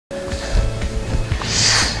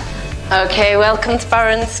Okay, welcome to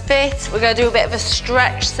Baron's Fit. We're going to do a bit of a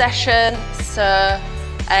stretch session. So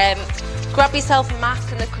grab yourself a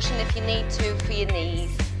mat and a cushion if you need to for your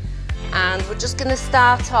knees. And we're just going to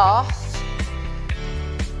start off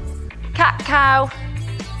cat-cow,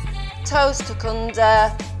 toes tuck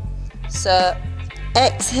under. So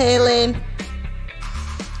exhaling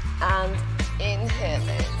and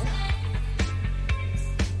inhaling.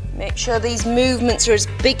 Make sure these movements are as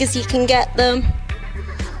big as you can get them.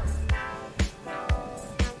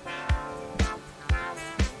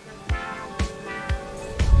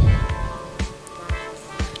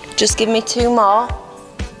 Just give me 2 more.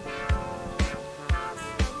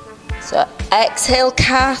 So exhale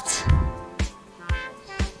cat,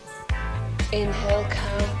 inhale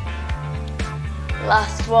cow.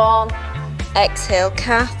 Last one, exhale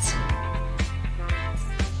cat,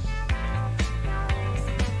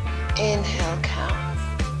 inhale cow.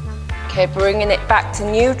 Okay, bringing it back to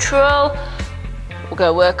neutral. We're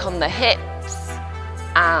going to work on the hips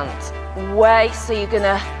and waist. So you're going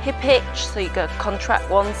to hip hitch, so you're going to contract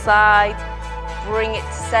one side, bring it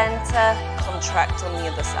to center, contract on the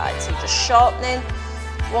other side. So you're just shortening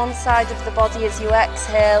one side of the body as you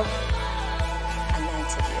exhale and then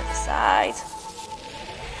to the other side.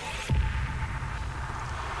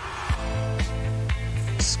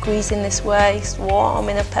 Squeezing this waist,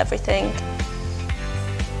 warming up everything.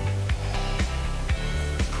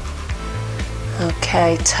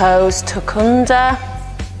 Okay, toes tuck under.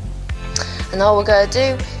 And all we're going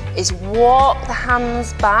to do is walk the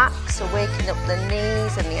hands back, so waking up the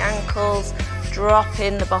knees and the ankles,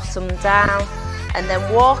 dropping the bottom down, and then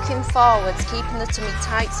walking forwards, keeping the tummy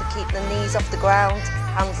tight, so keep the knees off the ground,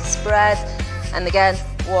 hands are spread, and again,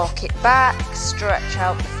 walk it back, stretch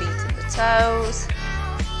out the feet and the toes,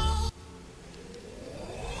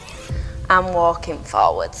 and walking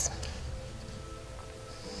forwards.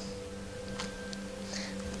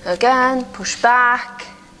 Again, push back.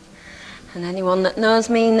 And anyone that knows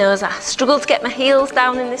me knows I struggle to get my heels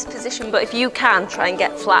down in this position, but if you can, try and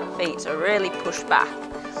get flat feet, so really push back.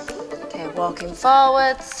 Okay, walking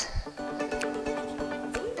forwards.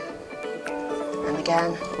 And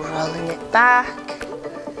again, rolling it back.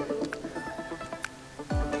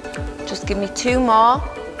 Just give me 2 more.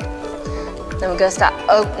 Then we're going to start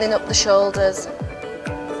opening up the shoulders.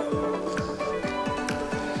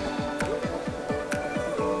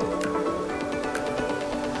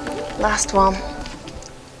 Last one.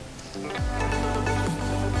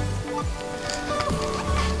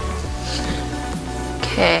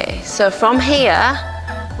 Okay, so from here,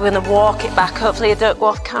 we're going to walk it back. Hopefully I don't go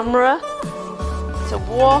off camera. So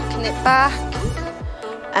walking it back,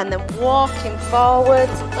 and then walking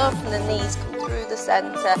forwards, open the knees, come through the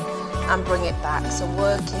centre, and bring it back. So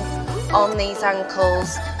working on these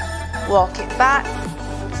ankles, walk it back.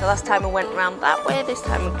 So last time I went around that way, this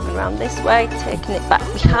time I'm coming around this way, taking it back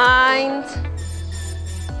behind.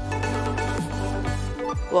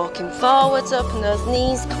 Walking forwards, open those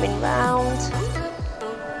knees, coming round.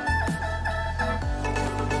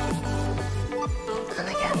 And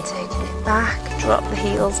again, taking it back, drop the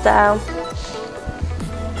heels down.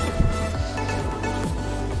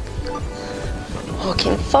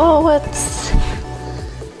 Walking forwards.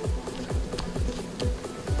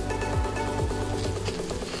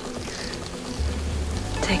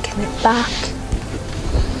 Taking it back.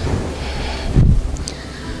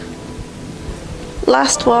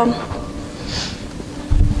 Last one.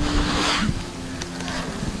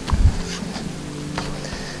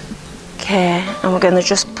 Okay, and we're going to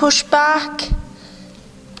just push back.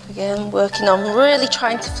 Again, working on really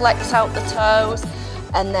trying to flex out the toes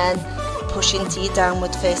and then push into your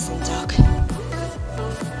downward facing dog.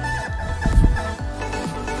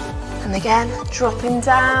 And again, dropping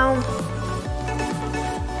down.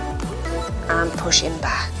 And pushing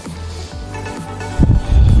back.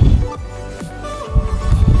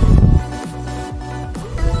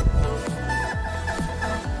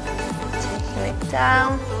 Taking it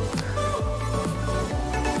down.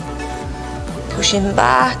 Pushing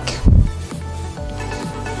back.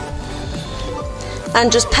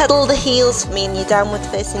 And just pedal the heels for me in your downward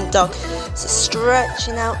facing dog. So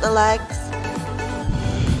stretching out the legs.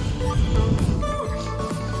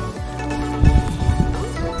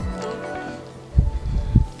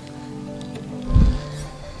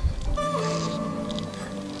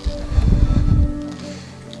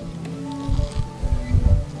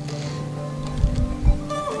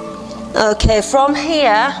 Okay, from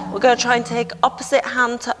here, we're going to try and take opposite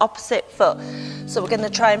hand to opposite foot. So we're going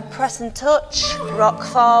to try and press and touch, rock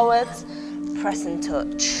forwards, press and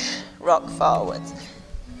touch, rock forwards.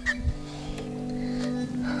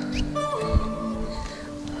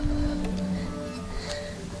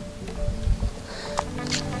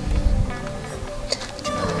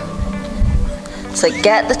 So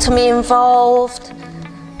get the tummy involved.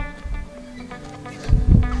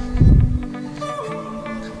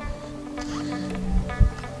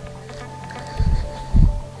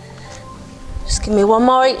 Just give me one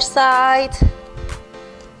more each side.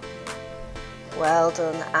 Well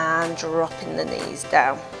done, and dropping the knees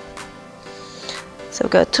down. So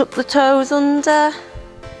we're going to tuck the toes under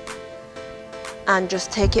and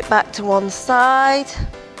just take it back to one side.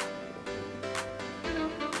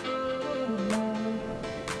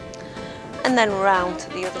 And then round to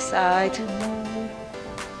the other side.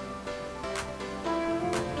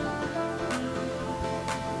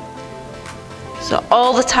 So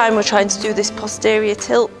all the time we're trying to do this posterior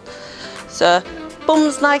tilt. So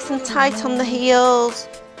bum's nice and tight on the heels,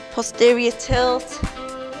 posterior tilt.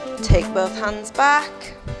 Take both hands back.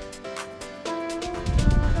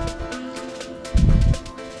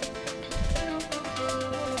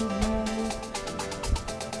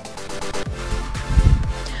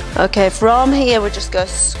 Okay, from here we're just going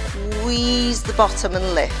to squeeze the bottom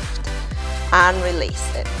and lift and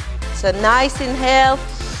release it. So nice inhale,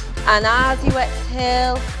 and as you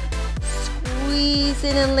exhale,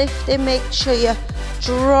 squeezing and lifting. Make sure you're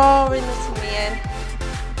drawing the tummy in,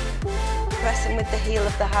 pressing with the heel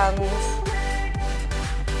of the hands,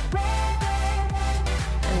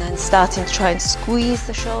 and then starting to try and squeeze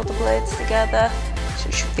the shoulder blades together. So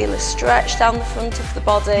you should feel a stretch down the front of the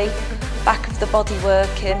body, back of the body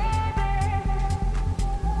working.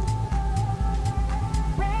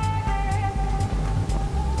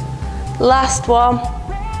 Last one.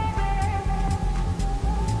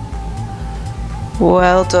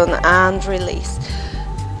 Well done, and release.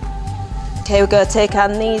 Okay, we're going to take our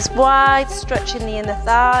knees wide, stretching the inner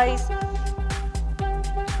thighs.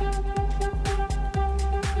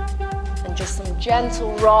 And just some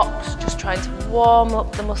gentle rocks, just trying to warm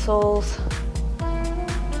up the muscles.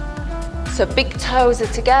 So big toes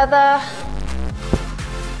are together.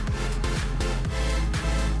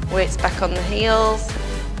 Weights back on the heels.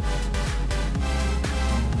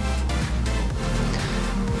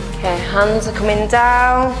 Okay, hands are coming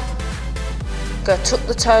down. Go tuck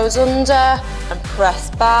the toes under and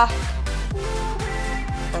press back.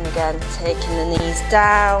 And again, taking the knees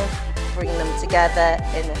down, bring them together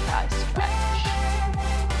in a thigh stretch.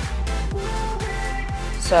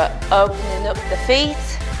 So opening up the feet,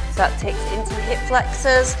 so that takes it into the hip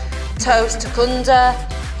flexors. Toes tuck under,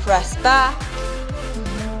 press back.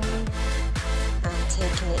 And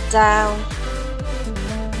taking it down,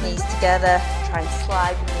 knees together, try and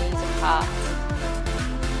slide the knees apart.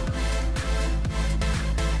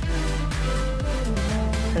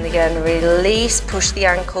 And again, release, push the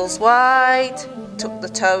ankles wide, tuck the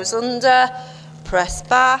toes under, press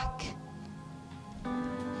back,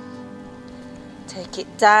 take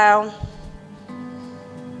it down,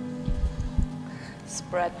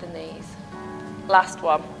 spread the knees. Last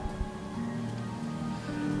one.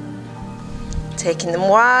 Taking them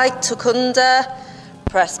wide, tuck under,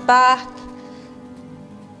 press back,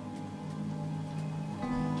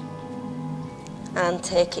 and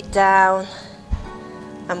take it down.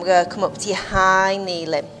 And we're going to come up to your high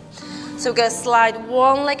kneeling. So we're going to slide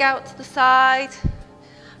one leg out to the side,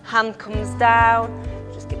 hand comes down,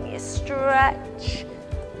 just give me a stretch.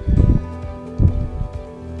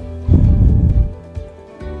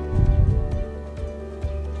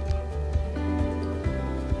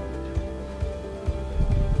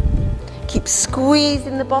 Keep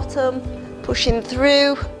squeezing the bottom, pushing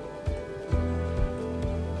through.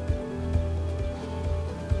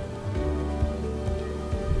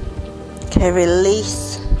 Okay,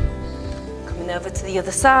 release. Coming over to the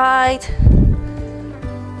other side.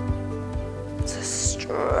 So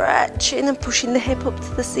stretching and pushing the hip up to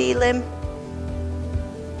the ceiling.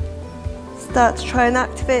 Start to try and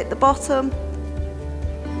activate the bottom.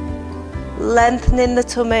 Lengthening the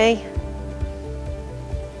tummy.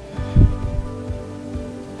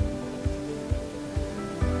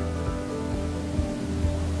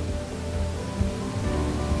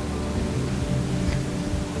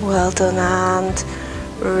 Well done, and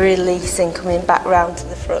releasing, coming back round to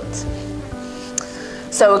the front.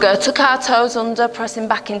 So we're going to tuck our toes under, pressing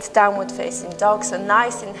back into downward facing dog. So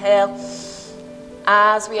nice inhale.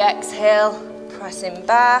 As we exhale, pressing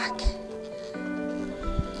back.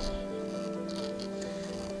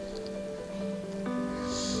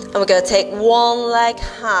 And we're going to take one leg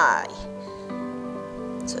high.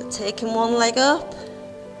 So taking one leg up.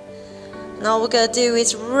 And all we're going to do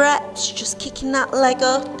is reps, just kicking that leg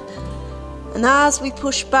up. And as we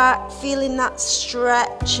push back, feeling that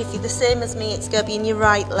stretch. If you're the same as me, it's going to be in your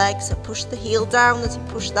right leg. So push the heel down as you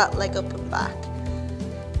push that leg up and back.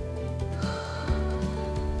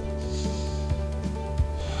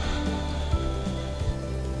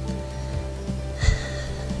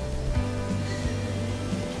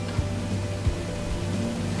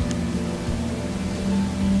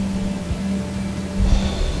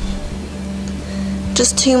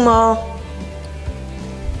 Just 2 more.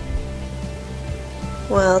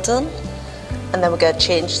 Well done. And then we're going to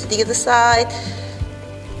change to the other side.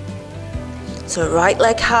 So right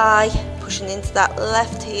leg high, pushing into that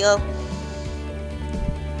left heel.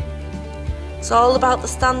 It's all about the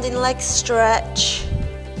standing leg stretch.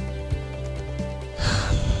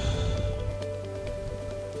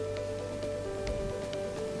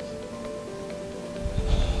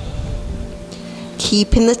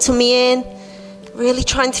 Keeping the tummy in, really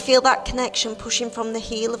trying to feel that connection, pushing from the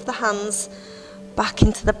heel of the hands back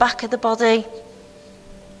into the back of the body.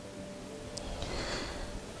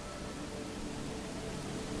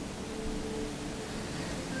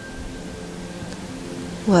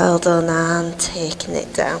 Well done, and taking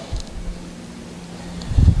it down.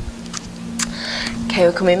 Okay,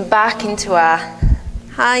 we're coming back into our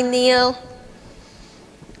high kneel.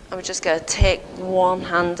 And we're just going to take one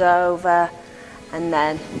hand over and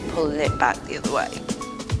then pulling it back the other way.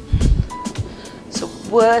 So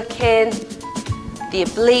working the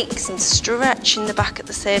obliques and stretching the back at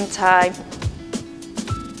the same time.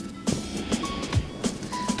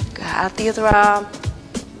 Go add the other arm.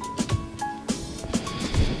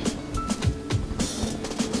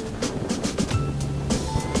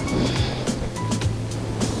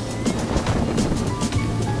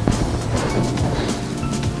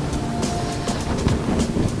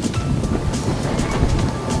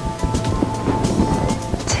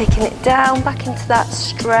 Taking it down, back into that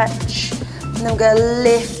stretch, and then we're going to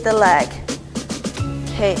lift the leg.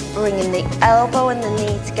 Okay, bringing the elbow and the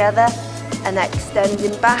knee together and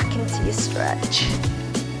extending back into your stretch.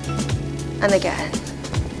 And again,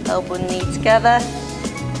 elbow and knee together,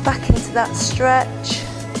 back into that stretch.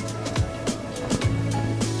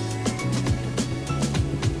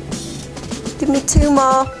 Give me 2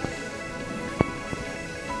 more.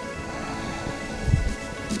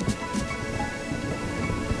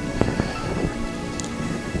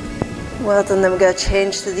 Well done, then we're going to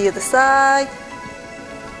change to the other side.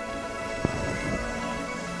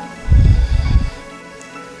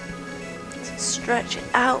 So stretch it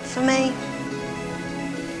out for me.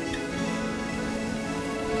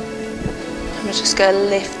 And we're just going to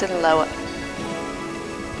lift and lower.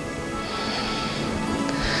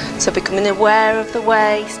 So becoming aware of the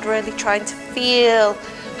waist, really trying to feel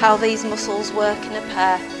how these muscles work in a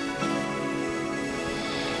pair.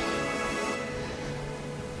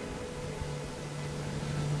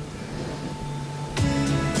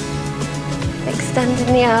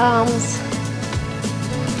 Extending the arms.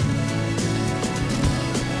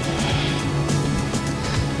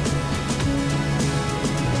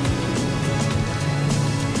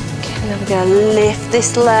 Okay, now we're going to lift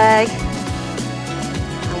this leg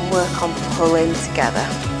and work on pulling together.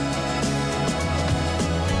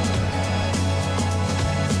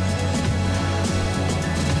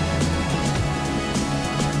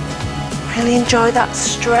 Really enjoy that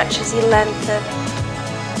stretch as you lengthen.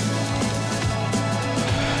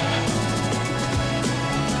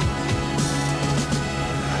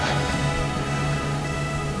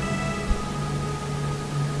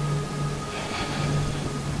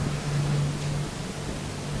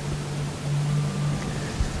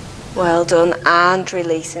 Well done, and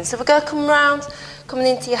releasing. So we're going to come round, coming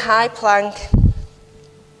into your high plank.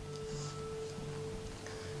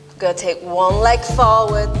 We're going to take one leg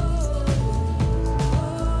forward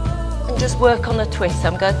and just work on a twist.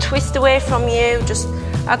 I'm going to twist away from you, just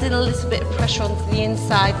adding a little bit of pressure onto the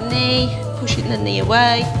inside knee, pushing the knee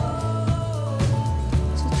away.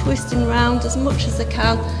 So twisting round as much as I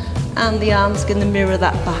can, and the arm's going to mirror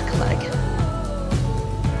that back leg.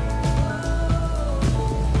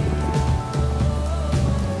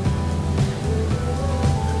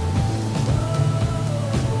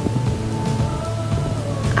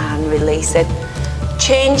 Release it.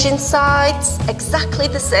 Changing sides, exactly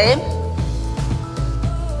the same.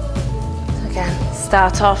 So again,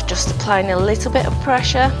 start off just applying a little bit of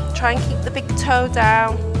pressure. Try and keep the big toe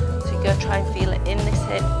down. So you're going to try and feel it in this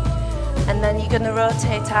hip. And then you're going to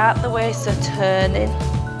rotate out the way, so turning.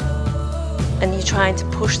 And you're trying to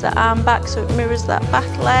push the arm back so it mirrors that back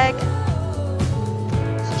leg.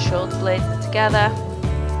 So shoulder blades are together.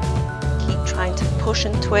 Keep trying to push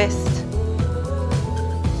and twist.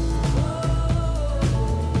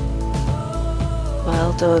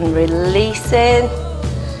 Well done, releasing,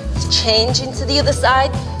 changing to the other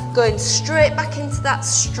side, going straight back into that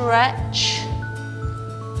stretch.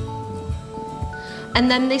 And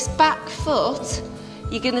then this back foot,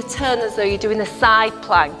 you're going to turn as though you're doing a side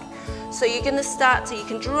plank. So you're going to start to, you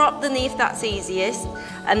can drop the knee if that's easiest,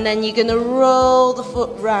 and then you're going to roll the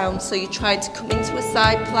foot round. So you're trying to come into a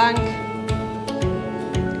side plank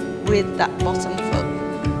with that bottom foot.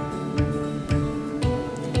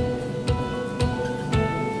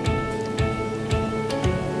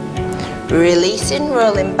 Releasing,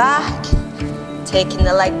 rolling back, taking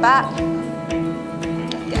the leg back.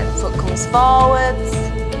 Again, foot comes forwards.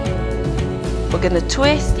 We're going to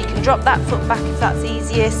twist. You can drop that foot back if that's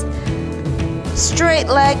easiest. Straight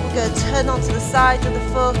leg, we're going to turn onto the side of the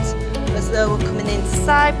foot as though we're coming into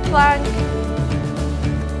side plank.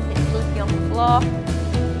 It's flippy on the floor.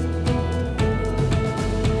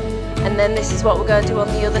 And then this is what we're going to do on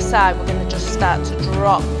the other side. We're going to just start to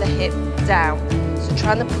drop the hip down. So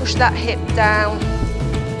trying to push that hip down.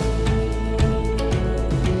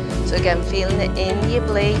 So again, feeling it in the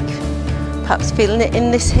oblique, perhaps feeling it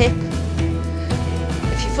in this hip.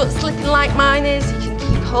 If your foot's slipping like mine is, you can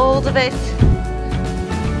keep hold of it.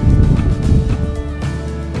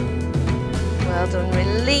 Well done,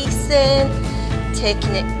 releasing,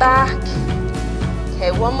 taking it back.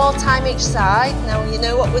 Okay, one more time each side. Now you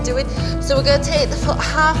know what we're doing. So we're going to take the foot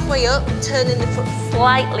halfway up, turning the foot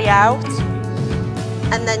slightly out.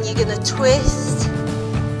 And then you're going to twist.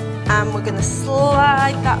 And we're going to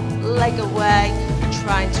slide that leg away,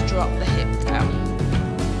 trying to drop the hip down.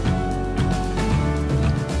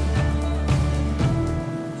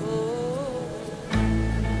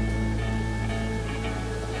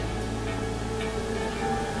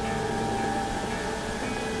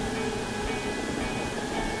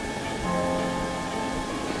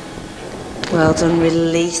 Well done,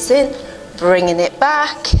 releasing, bringing it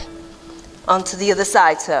back onto the other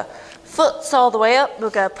side. So foot's all the way up, we're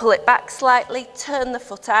going to pull it back slightly, turn the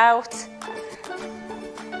foot out.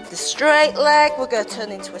 The straight leg, we're going to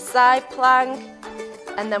turn into a side plank,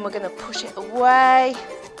 and then we're going to push it away,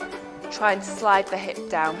 trying to slide the hip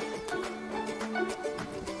down.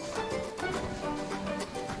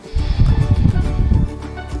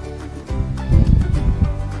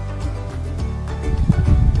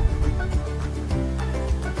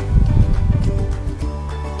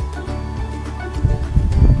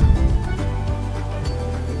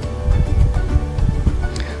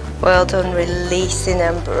 Well done, releasing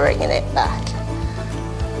and bringing it back.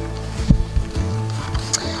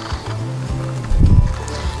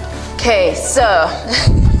 Okay, so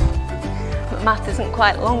my mat isn't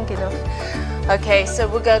quite long enough. Okay, so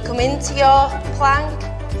we're going to come into your plank.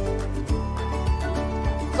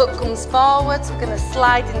 Foot comes forwards, we're going to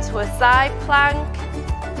slide into a side plank.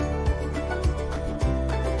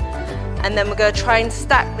 And then we're going to try and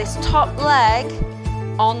stack this top leg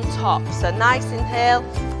on top. So nice inhale.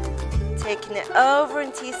 Taking it over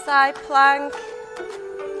into your side plank,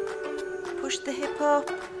 push the hip up,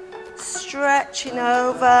 stretching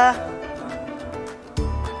over,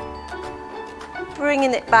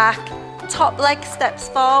 bringing it back, top leg steps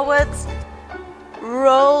forwards,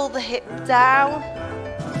 roll the hip down,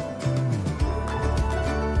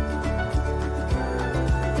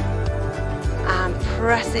 and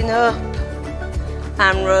pressing up,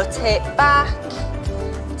 and rotate back,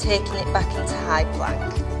 taking it back into high plank.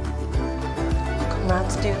 Around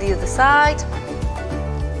to do the other side.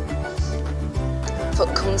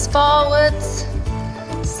 Foot comes forwards,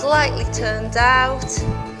 slightly turned out.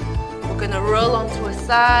 We're going to roll onto a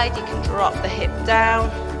side. You can drop the hip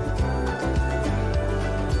down.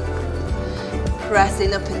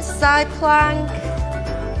 Pressing up in side plank.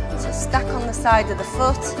 So stack on the side of the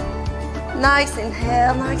foot. Nice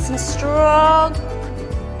inhale, nice and strong.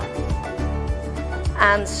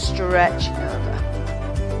 And stretching over.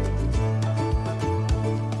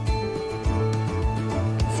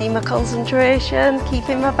 See my concentration,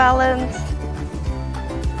 keeping my balance.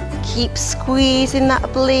 Keep squeezing that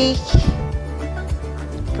oblique.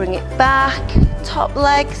 Bring it back, top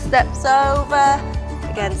leg steps over.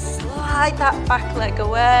 Again, slide that back leg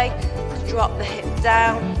away, drop the hip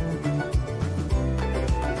down.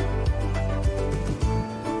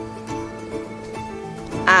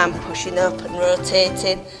 And pushing up and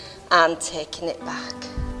rotating and taking it back.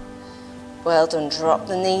 Well done, drop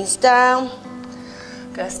the knees down.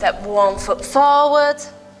 Go step one foot forward.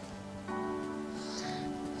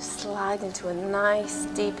 Slide into a nice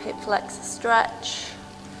deep hip flexor stretch.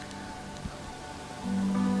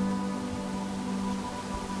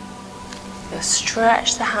 Go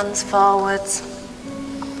stretch the hands forwards.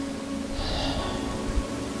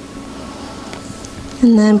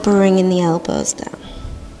 And then bringing the elbows down.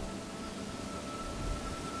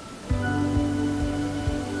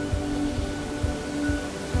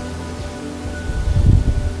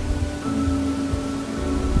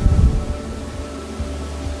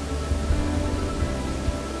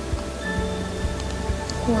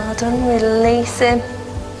 Well done, releasing.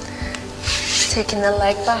 Taking the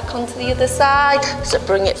leg back onto the other side. So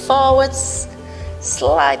bring it forwards,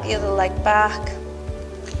 slide the other leg back.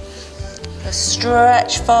 A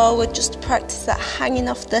stretch forward just to practice that hanging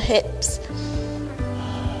off the hips.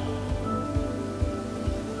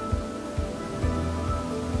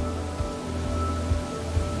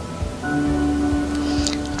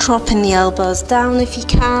 Dropping the elbows down if you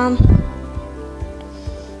can.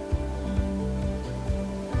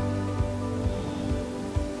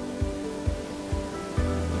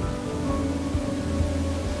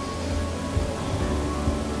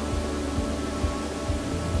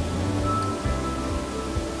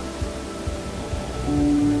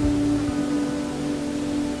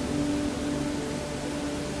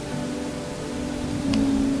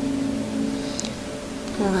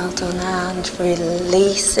 Well done, and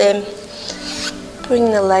releasing.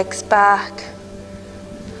 Bring the legs back.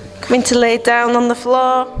 Coming to lay down on the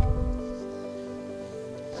floor.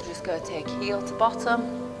 We're just going to take heel to bottom.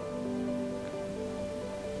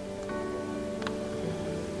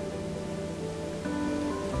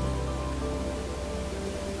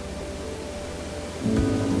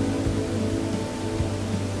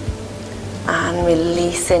 And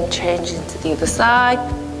releasing, changing to the other side.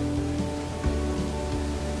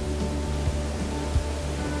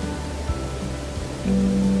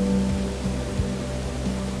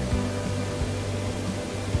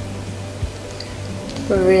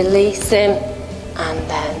 Releasing, and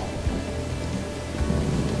then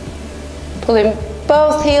pulling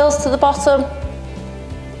both heels to the bottom.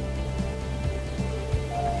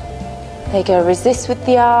 There you go, resist with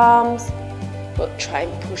the arms, but try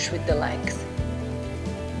and push with the legs.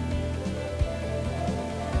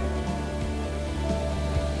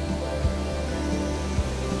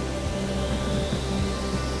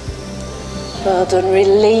 Well done,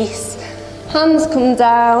 release. Hands come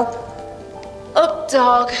down. Up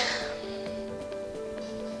dog.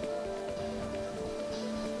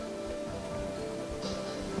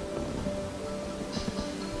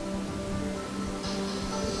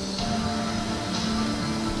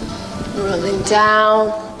 Rolling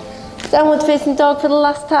down. Downward facing dog for the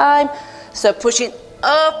last time. So pushing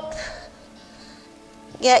up.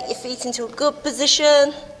 Get your feet into a good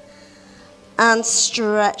position. And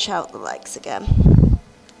stretch out the legs again.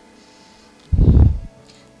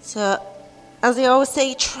 So, as I always say,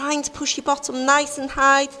 you're trying to push your bottom nice and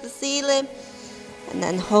high to the ceiling and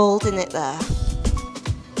then holding it there.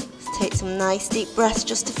 Let's take some nice deep breaths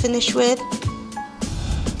just to finish with.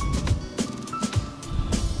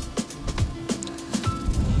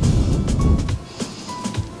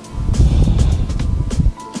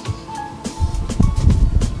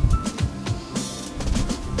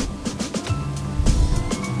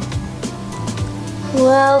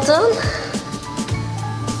 Well done.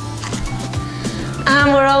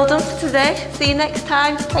 And we're all done for today. See you next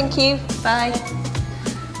time. Thank you. Bye.